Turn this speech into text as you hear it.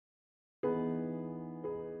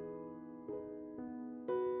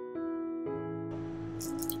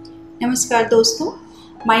Namaskar दोस्तों,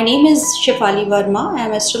 my name is Shaifali Varma. I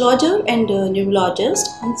am astrologer and numerologist,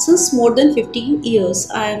 and since more than 15 years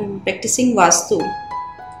I am practicing vastu.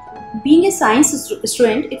 Being a science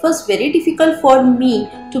student, it was very difficult for me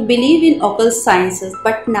to believe in occult sciences,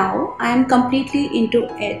 but now I am completely into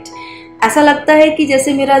it. ऐसा लगता है कि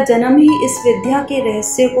जैसे मेरा जन्म ही इस विद्या के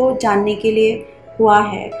रहस्य को जानने के लिए हुआ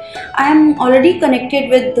है. I am already connected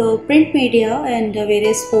with the print media and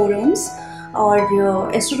various forums.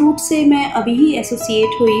 और एस्ट्रोरूट से मैं अभी ही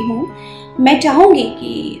एसोसिएट हुई हूँ. मैं चाहूँगी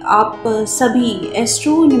कि आप सभी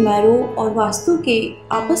एस्ट्रो, न्यूमेरो और वास्तु के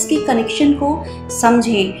आपस के कनेक्शन को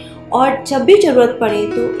समझें और जब भी ज़रूरत पड़े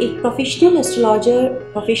तो एक professional astrologer,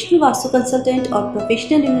 professional vastu consultant और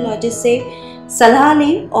प्रोफेशनल न्यूमरोलॉजिस्ट से सलाह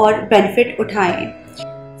लें और बेनिफिट उठाएं.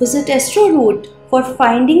 Visit एस्ट्रोरूट for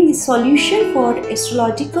finding the solution for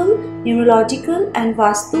astrological, numerological and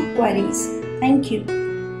vastu queries. Thank you.